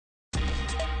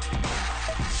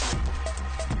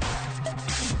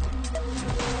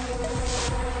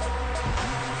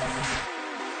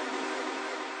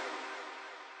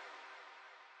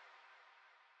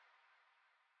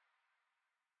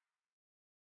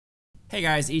Hey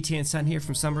guys, ET and Sun here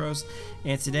from SunBros,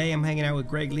 and today I'm hanging out with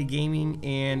Greg Lee Gaming,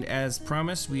 and as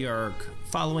promised, we are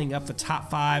following up the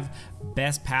top 5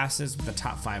 best passes with the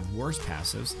top 5 worst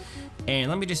passives. And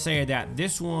let me just say that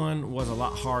this one was a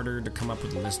lot harder to come up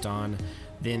with a list on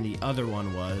than the other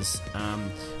one was.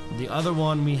 The other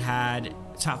one we had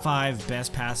top 5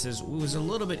 best passes was a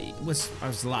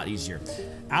lot easier.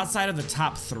 Outside of the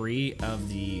top 3 of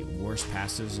the worst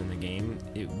passes in the game,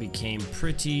 it became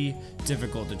pretty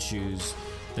difficult to choose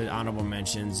the honorable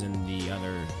mentions and the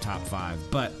other top 5.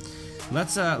 But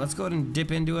let's go ahead and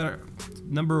dip into it.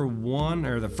 Number 1,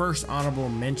 or the first honorable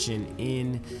mention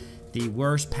in the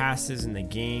worst passes in the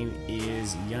game,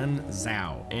 is Yun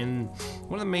Zhao. And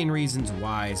one of the main reasons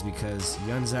why is because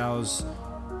Yun Zhao's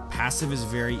passive is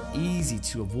very easy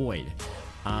to avoid.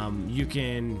 You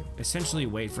can essentially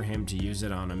wait for him to use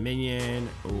it on a minion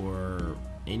or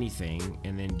anything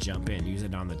and then jump in, use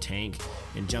it on the tank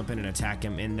and jump in and attack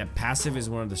him, and the passive is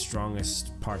one of the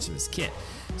strongest parts of his kit.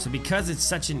 So because it's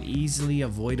such an easily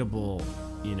avoidable,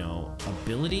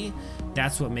 ability,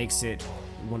 that's what makes it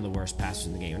one of the worst passes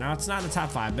in the game. Now, it's not in the top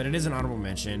 5, but it is an honorable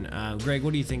mention. Greg,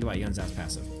 what do you think about Yun Zhao's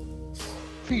passive?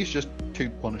 I think it's just too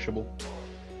punishable.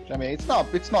 I mean, it's not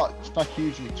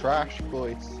hugely trash, but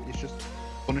it's just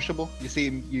punishable. You see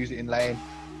him use it in lane,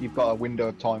 you've got a window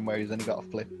of time where he's only got a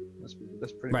flip.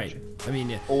 That's pretty much it. I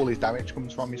mean, all his damage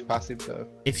comes from his passive, so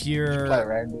if you're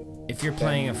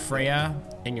playing a Freya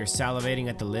and you're salivating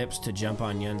at the lips to jump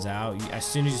on Yun Zhao, as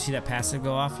soon as you see that passive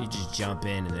go off, you just jump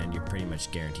in and then you're pretty much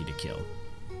guaranteed to kill.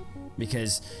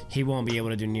 Because he won't be able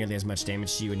to do nearly as much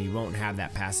damage to you, and he won't have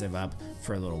that passive up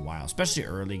for a little while, especially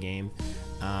early game.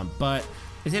 But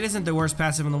it isn't the worst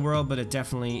passive in the world, but it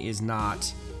definitely is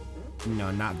not,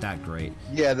 not that great.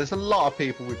 Yeah, there's a lot of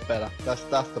people with better. That's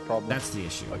the problem. That's the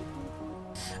issue.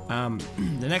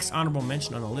 The next honorable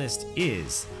mention on the list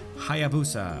is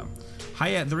Hayabusa.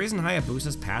 The reason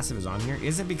Hayabusa's passive is on here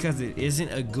isn't because it isn't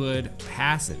a good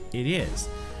passive. It is.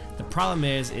 The problem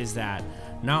is that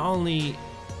not only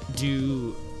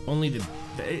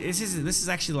this is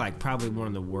actually like probably one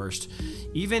of the worst.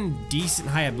 Even decent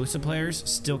Hayabusa players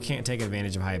still can't take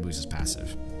advantage of Hayabusa's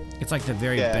passive. It's like the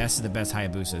very best of the best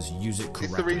Hayabusas use it correctly.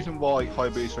 It's the reason why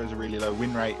Hayabusa has a really low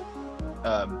win rate,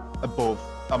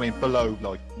 below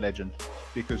like Legend,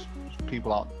 because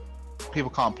people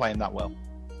can't play him that well.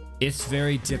 It's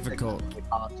very difficult. They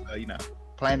can't,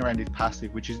 playing around his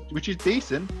passive, which is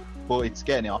decent, but it's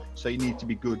getting it off. So you need to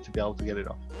be good to be able to get it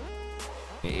off.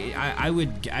 I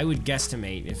would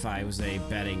guesstimate, if I was a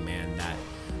betting man, that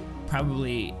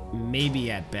probably,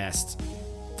 maybe at best,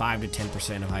 5 to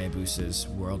 10% of Hayabusas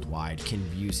worldwide can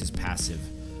use his passive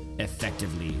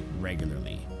effectively,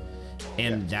 regularly,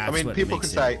 and that's what people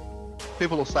makes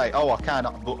people will say, "Oh, I can't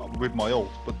with my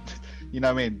ult," but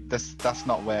that's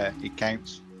not where it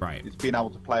counts. Right. It's being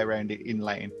able to play around it in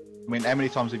lane. I mean, how many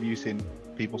times have you seen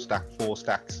people stack 4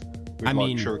 stacks?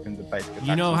 Shurikens and basic attacks?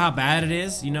 You know how bad it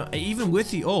is? Even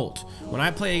with the ult, when I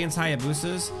play against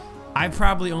Hayabusas, I've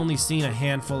probably only seen a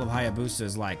handful of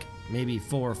Hayabusas, like maybe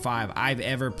 4 or 5 I've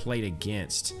ever played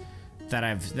against.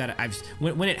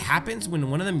 When it happens, when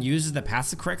one of them uses the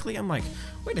passive correctly, I'm like,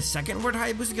 wait a second, where'd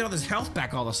Hayabusa get all this health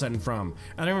back all of a sudden from?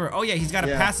 And I remember, oh yeah, he's got a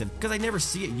passive, because I never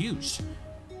see it used.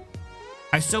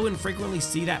 I so infrequently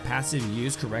see that passive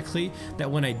used correctly that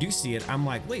when I do see it, I'm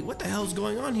like, wait, what the hell's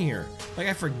going on here? Like,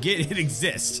 I forget it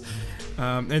exists.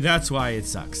 And that's why it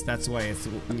sucks. That's why it's,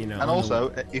 And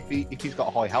also, if he's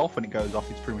got high health when it goes off,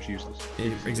 it's pretty much useless.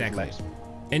 Exactly.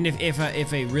 And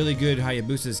if a really good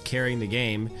Hayabusa is carrying the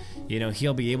game,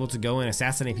 he'll be able to go and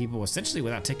assassinate people essentially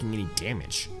without taking any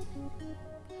damage.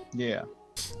 Yeah.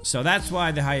 So that's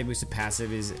why the Hayabusa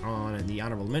passive is on the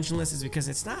honorable mention list, is because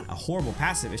it's not a horrible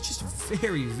passive. It's just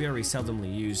very, very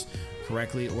seldomly used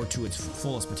correctly or to its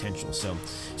fullest potential. So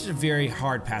it's just a very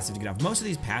hard passive to get off. Most of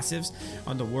these passives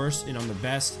on the worst and on the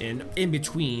best and in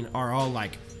between are all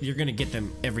like, you're gonna get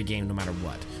them every game no matter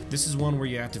what. This is one where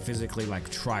you have to physically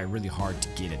try really hard to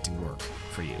get it to work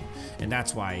for you, and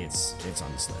that's why it's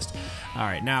on this list. All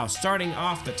right, now starting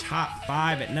off the top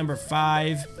 5 at number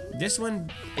 5. This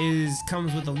one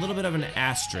comes with a little bit of an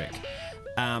asterisk.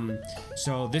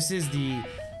 So this is the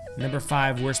number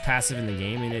 5 worst passive in the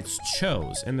game, and it's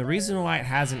Cho's. And the reason why it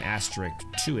has an asterisk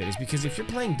to it is because if you're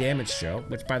playing Damage Cho,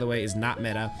 which by the way is not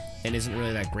meta and isn't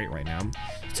really that great right now,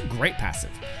 it's a great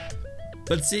passive.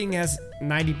 But seeing as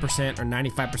 90% or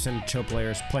 95% of Cho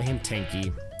players play him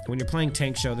tanky, when you're playing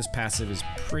Tank Cho, this passive is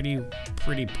pretty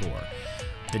poor.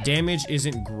 The damage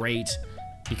isn't great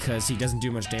because he doesn't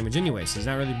do much damage anyway, so he's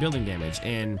not really building damage.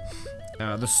 And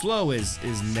The slow is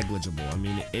negligible. I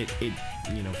mean, it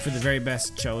you know, for the very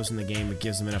best Chos in the game, it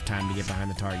gives them enough time to get behind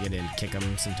the target and kick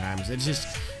them sometimes.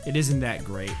 It isn't that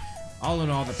great. All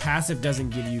in all, the passive doesn't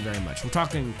give you very much. We're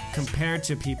talking compared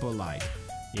to people like,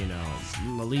 you know,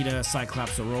 Lolita,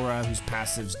 Cyclops, Aurora, whose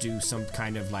passives do some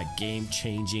kind of like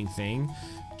game-changing thing.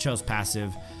 Cho's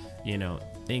passive, you know,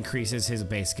 increases his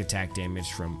basic attack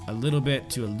damage from a little bit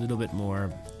to a little bit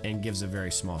more and gives a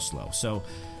very small slow. So,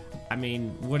 I mean,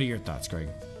 what are your thoughts, Greg?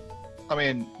 I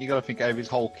mean, you got to think out of his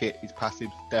whole kit, his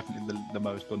passive's definitely the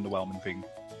most underwhelming thing.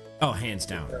 Oh, hands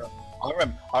down.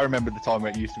 I remember the time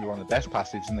where it used to be one of the best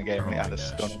passives in the game when it had a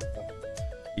stun.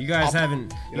 You guys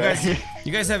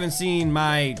haven't seen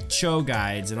my Cho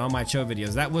guides and all my Cho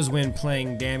videos. That was when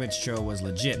playing damage Cho was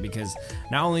legit, because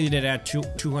not only did it add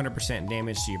 200%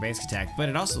 damage to your basic attack, but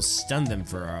it also stunned them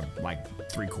for like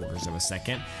 3/4 of a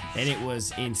second, and it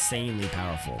was insanely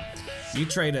powerful. You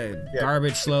trade a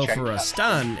garbage slow for a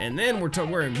stun, and then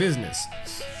we're in business.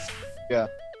 Yeah,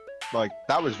 like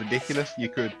that was ridiculous. You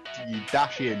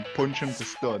dash in, punch them to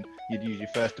stun. You'd use your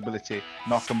first ability,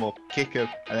 knock them up, kick them,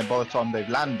 and then by the time they've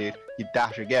landed, you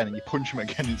dash again and you punch them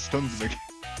again and it stuns them again.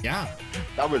 Yeah.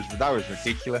 That was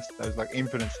ridiculous. That was like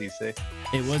infinite CC.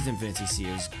 It was infinite CC.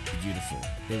 It was beautiful.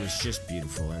 It was just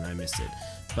beautiful, and I missed it.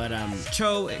 But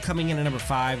Cho coming in at number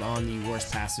 5 on the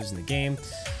worst passives in the game.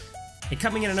 And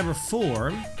coming in at number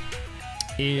 4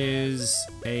 is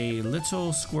a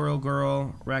little squirrel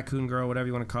girl, raccoon girl, whatever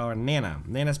you want to call her, Nana.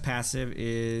 Nana's passive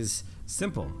is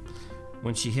simple.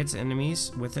 When she hits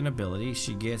enemies with an ability,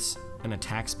 she gets an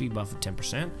attack speed buff of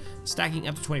 10%, stacking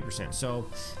up to 20%. So,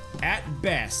 at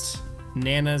best,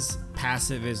 Nana's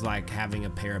passive is like having a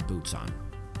pair of boots on.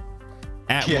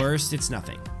 At worst, it's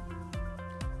nothing.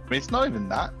 I mean, it's not even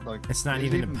that. Like, it's not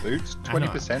even boots.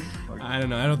 20%. I don't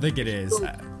know. I don't think it is.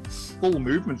 Full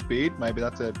movement speed. Maybe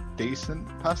that's a decent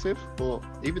passive, but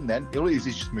even then, all it is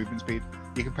just movement speed.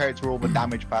 You compare it to all the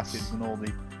damage passives and all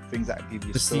the things that give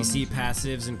you the CC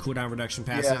passives and cooldown reduction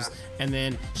passives, and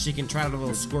then she can try out a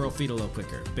little squirrel feet a little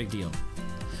quicker. Big deal.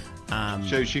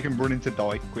 So she can run into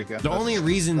die quicker. The only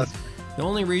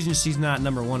reason she's not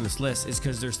number 1 on this list is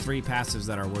because there's 3 passives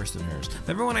that are worse than hers.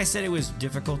 Remember when I said it was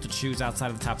difficult to choose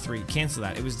outside of the top 3? Cancel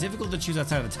that. It was difficult to choose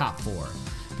outside of the top 4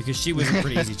 because she was a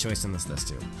pretty easy choice on this list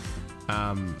too.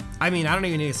 I mean, I don't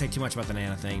even need to say too much about the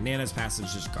Nana thing. Nana's passive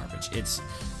is just garbage. Its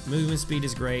movement speed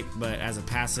is great, but as a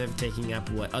passive, taking up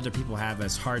what other people have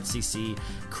as hard CC,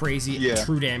 crazy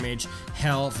true damage,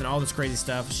 health, and all this crazy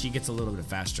stuff, she gets a little bit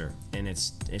faster. And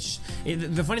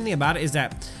the funny thing about it is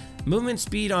that movement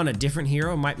speed on a different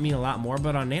hero might mean a lot more,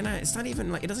 but on Nana, it's not even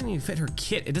like, it doesn't even fit her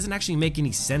kit. It doesn't actually make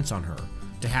any sense on her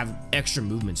to have extra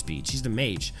movement speed. She's the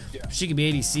mage. She could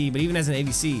be ADC, but even as an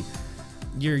ADC,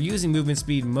 you're using movement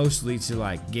speed mostly to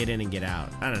like get in and get out.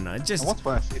 I don't know. It just. And what's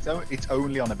worse, it's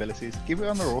only on abilities. Give it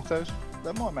on the autos.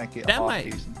 That might make it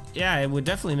decent. Yeah, it would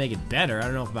definitely make it better. I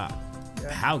don't know about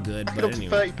how good, but up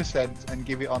anyway. To 30% and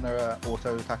give it on her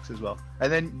auto attacks as well.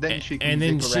 And then she can. And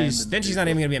then she's not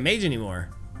even gonna be a mage anymore.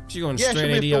 She's going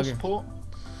straight AD. Full support.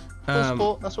 Full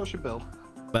support. That's what she build.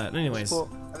 But anyways.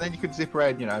 And then you could zip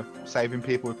around, you know, saving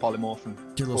people with polymorph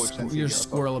and your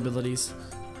squirrel abilities.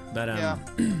 But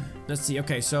let's see.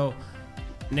 Okay, so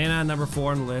Nana number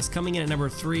 4 on the list. Coming in at number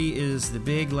 3 is the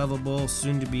big, lovable,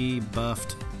 soon-to-be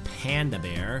buffed panda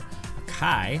bear,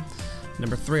 Akai.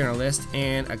 Number 3 on our list,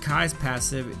 and Akai's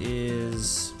passive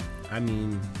is, I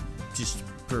mean, just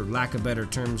for lack of better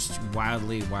terms,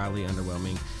 wildly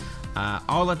underwhelming.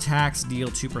 All attacks deal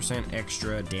 2%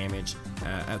 extra damage.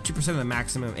 2% of the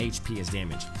maximum HP is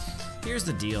damage. Here's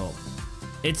the deal.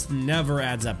 It never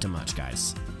adds up to much,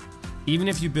 guys. Even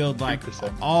if you build like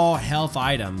 2%. All health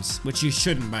items, which you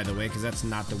shouldn't, by the way, because that's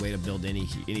not the way to build any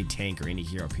tank or any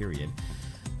hero, period.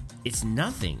 It's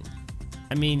nothing.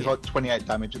 I mean, it's like 28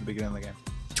 damage at the beginning of the game.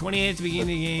 28 at the beginning of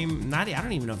the game. I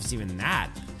don't even know if it's even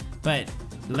that. But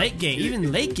late game,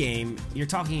 even late game, you're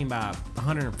talking about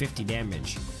 150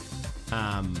 damage.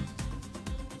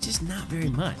 Just not very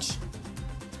much.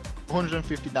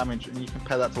 150 damage, and you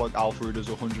compare that to like Alpha, who does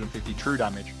 150 true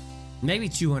damage. Maybe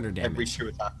 200 damage. Every 2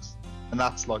 attacks. And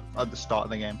that's like at the start of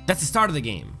the game. That's the start of the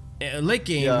game. Late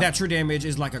game, that true damage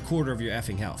is like a quarter of your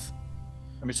effing health.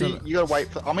 I mean, so you gotta wait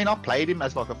for. I mean, I played him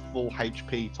as like a full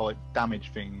HP type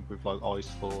damage thing with like Ice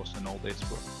Force and all this,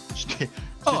 but.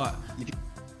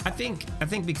 I think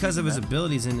because of his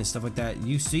abilities and stuff like that,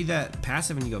 you see that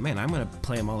passive and you go, man, I'm gonna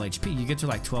play him all HP. You get to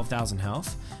like 12,000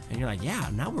 health, and you're like, yeah,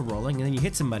 now we're rolling. And then you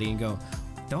hit somebody and go,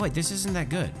 oh wait, this isn't that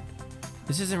good.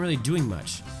 This isn't really doing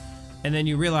much. And then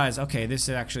you realize, okay, this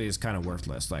actually is kind of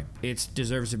worthless. Like, it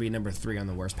deserves to be number 3 on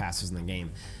the worst passes in the game.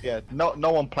 Yeah, no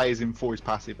one plays him for his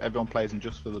passive. Everyone plays him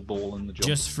just for the ball and the jump.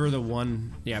 Just for the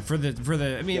one, yeah, for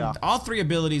the. I mean, all 3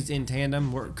 abilities in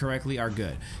tandem work correctly are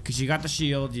good because you got the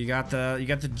shield, you got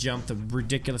the jump, the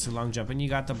ridiculously long jump, and you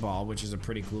got the ball, which is a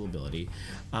pretty cool ability.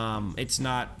 It's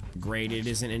not great. It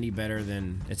isn't any better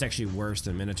than. It's actually worse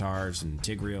than Minotaurs and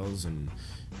Tigreals and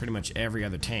pretty much every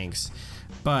other tanks,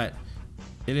 but.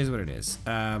 It is what it is.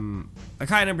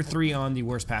 Akai number 3 on the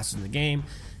worst passes in the game.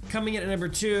 Coming in at number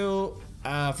 2,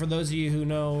 for those of you who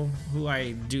know who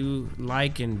I do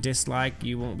like and dislike,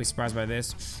 you won't be surprised by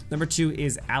this. Number 2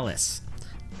 is Alice.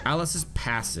 Alice's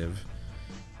passive,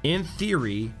 in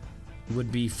theory,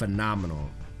 would be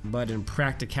phenomenal, but in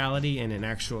practicality and in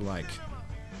actual like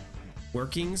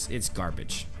workings, it's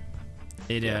garbage.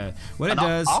 What it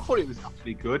does. I thought it was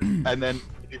actually good, and then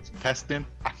it's testing.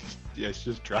 Yeah, it's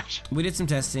just trash. We did some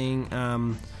testing,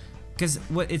 because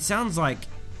what it sounds like,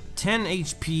 10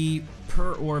 HP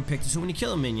per orb picked. So when you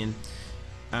kill a minion,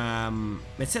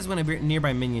 it says when a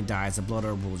nearby minion dies, a blood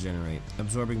orb will generate.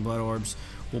 Absorbing blood orbs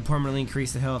will permanently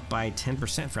increase the health by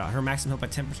 10% for her maximum health by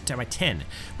 10%, by 10,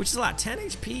 which is a lot. 10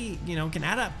 HP, you know, can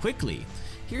add up quickly.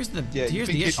 Here's the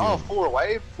issue. Oh, 4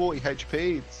 away, 40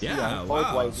 HP. It's, yeah,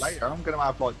 5 waves later, I'm gonna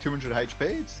have like 200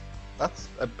 HP. That's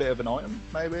a bit of an item,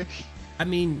 maybe. I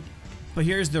mean. But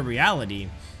here's the reality.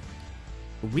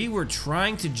 We were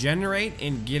trying to generate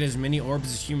and get as many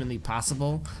orbs as humanly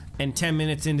possible, and 10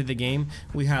 minutes into the game,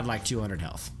 we had like 200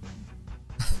 health.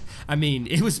 I mean,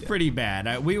 it was pretty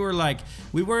bad. We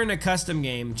were in a custom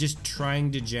game just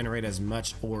trying to generate as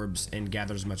much orbs and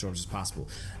gather as much orbs as possible.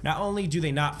 Not only do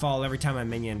they not fall every time a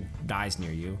minion dies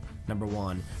near you, number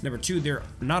 1. Number 2, they're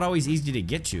not always easy to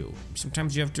get to.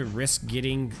 Sometimes you have to risk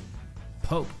getting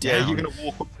poked down. Yeah, you're gonna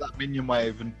walk up to that minion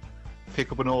wave and pick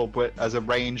up an orb, but as a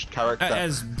ranged character.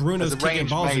 As Bruno's kicking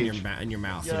balls in your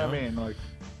mouth. You know what I mean? Like,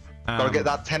 gotta get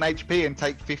that 10 HP and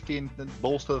take 15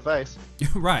 balls to the face.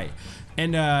 Right,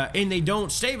 and they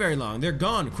don't stay very long. They're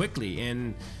gone quickly,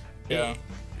 and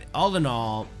all in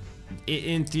all,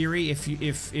 in theory,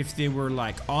 if they were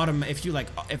like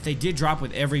if they did drop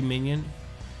with every minion,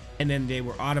 and then they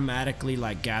were automatically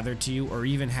like gathered to you, or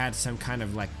even had some kind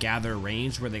of like gather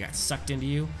range where they got sucked into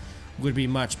you, would be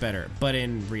much better. But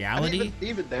in reality,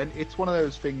 even then, it's one of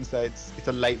those things that it's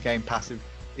a late game passive.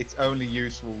 It's only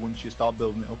useful once you start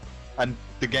building it up, and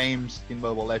the games in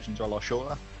Mobile Legends are a lot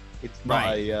shorter. It's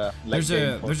not a late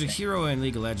game. There's a hero in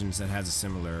League of Legends that has a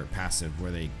similar passive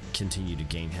where they continue to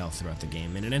gain health throughout the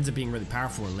game, and it ends up being really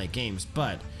powerful in late games.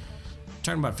 But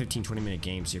talking about 15-20 minute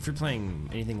games, if you're playing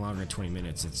anything longer than 20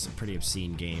 minutes, it's a pretty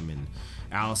obscene game, and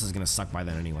Alice is gonna suck by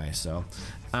that anyway. So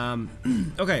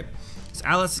okay, so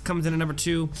Alice comes in at number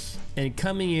 2, and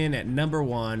coming in at number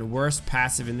 1, worst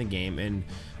passive in the game. And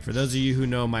for those of you who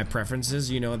know my preferences,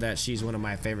 you know that she's one of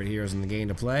my favorite heroes in the game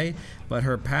to play, but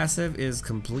her passive is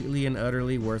completely and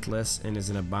utterly worthless and is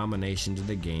an abomination to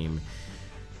the game.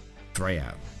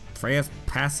 Freya. Freya's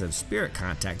passive, Spirit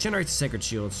Contact, generates a sacred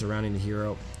shield surrounding the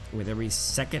hero with every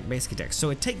second basic attack.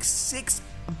 So it takes 6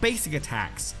 basic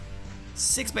attacks.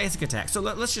 6 basic attacks. So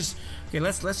let's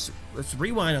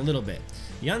rewind a little bit.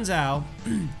 Yun Zhao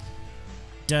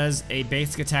does a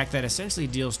basic attack that essentially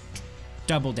deals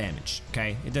double damage.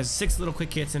 Okay, it does 6 little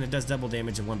quick hits and it does double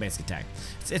damage in 1 basic attack.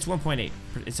 It's 1.8.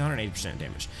 It's 180%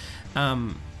 damage.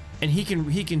 And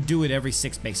he can do it every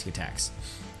 6 basic attacks.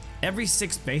 Every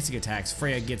 6 basic attacks,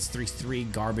 Freya gets 3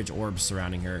 garbage orbs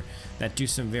surrounding her that do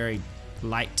some very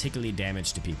light tickly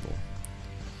damage to people.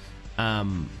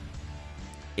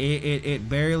 It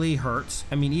barely hurts.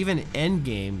 I mean, even end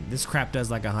game, this crap does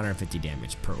like 150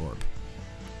 damage per orb.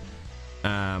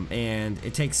 And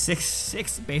it takes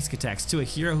six basic attacks to a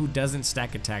hero who doesn't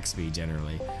stack attack speed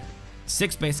generally.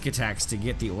 6 basic attacks to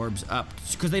get the orbs up,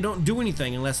 because they don't do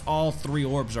anything unless all 3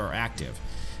 orbs are active.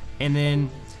 And then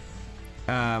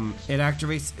it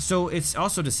activates, so it's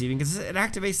also deceiving because it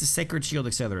activates the sacred shield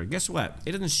accelerator. Guess what?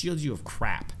 It doesn't shield you of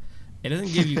crap. It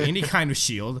doesn't give you any kind of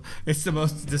shield. It's the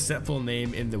most deceitful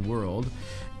name in the world.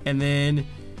 And then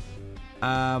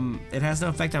it has no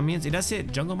effect on minions. It does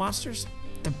hit jungle monsters.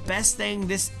 The best thing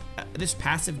this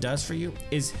passive does for you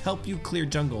is help you clear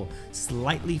jungle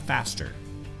slightly faster.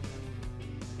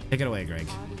 Take it away, Greg.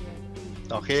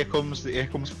 Oh, here comes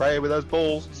Freya with those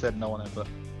balls. Said no one ever.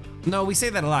 No, we say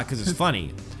that a lot because it's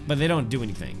funny, but they don't do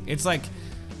anything. It's like,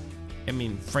 I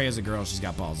mean, Freya's a girl, she's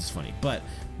got balls, it's funny, but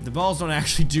the balls don't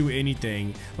actually do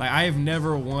anything. Like, I have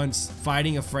never once,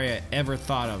 fighting a Freya, ever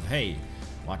thought of, hey,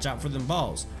 watch out for them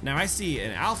balls. Now, I see an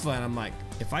alpha, and I'm like,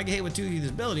 if I get hit with 2 of these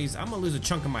abilities, I'm gonna lose a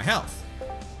chunk of my health.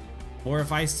 Or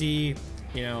if I see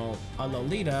you know, a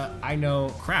Lolita, I know,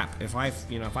 crap, if I,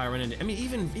 you know, if I run into, I mean,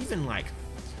 even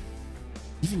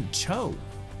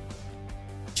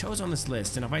Cho's on this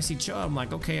list, and if I see Cho, I'm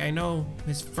like, okay, I know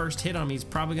his first hit on me is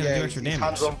probably gonna do extra damage.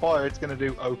 Hands on fire, it's gonna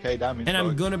do okay damage. And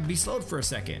I'm gonna be slowed for a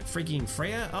second. Freaking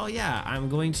Freya, oh yeah, I'm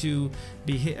going to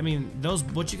be hit. I mean, those,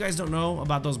 what you guys don't know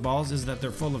about those balls is that they're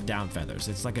full of down feathers.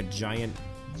 It's like a giant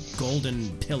golden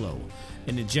pillow,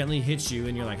 and it gently hits you,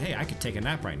 and you're like, hey, I could take a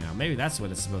nap right now. Maybe that's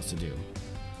what it's supposed to do.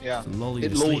 Yeah, it lulls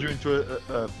you into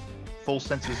a full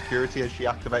sense of security as she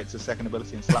activates her second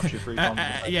ability and slaps you 3 times.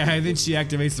 Yeah, and then she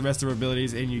activates the rest of her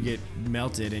abilities, and you get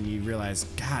melted, and you realize,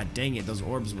 God dang it, those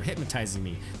orbs were hypnotizing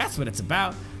me. That's what it's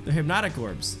about. They're hypnotic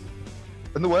orbs.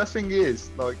 And the worst thing is,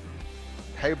 like,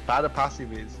 how bad a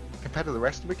passive is compared to the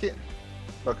rest of the kit.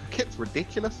 Like, the kit's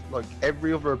ridiculous. Like,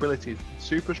 every other ability is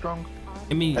super strong.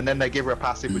 I mean, and then they give her a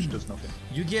passive which does nothing.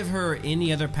 You give her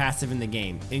any other passive in the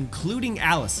game, including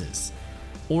Alice's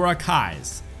or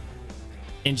Akai's,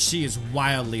 and she is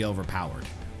wildly overpowered.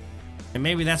 And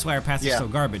maybe that's why her passive is so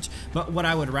garbage. But what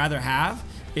I would rather have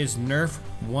is nerf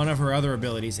one of her other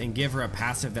abilities and give her a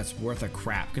passive that's worth a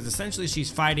crap. Because essentially she's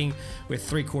fighting with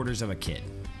 3/4 of a kid.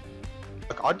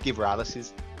 Like, I'd give her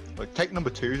Alice's. Like, take number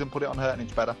 2s and put it on her and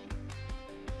it's better.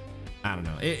 I don't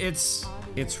know. It's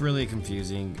really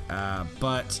confusing.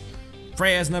 But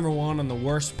Freya's #1 on the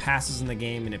worst passes in the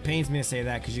game. And it pains me to say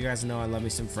that because you guys know I love me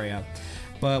some Freya.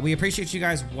 But we appreciate you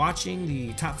guys watching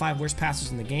the top 5 worst passes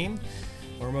in the game,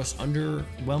 or most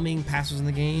underwhelming passes in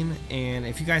the game. And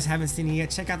if you guys haven't seen it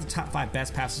yet, check out the top 5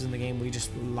 best passes in the game. We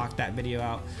just locked that video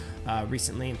out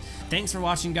recently. Thanks for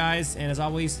watching, guys. And as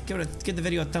always, give the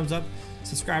video a thumbs up,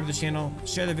 subscribe to the channel,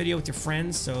 share the video with your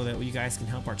friends so that you guys can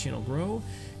help our channel grow.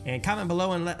 And comment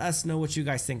below and let us know what you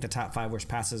guys think the top 5 worst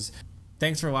passes.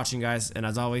 Thanks for watching, guys. And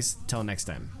as always, till next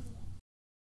time.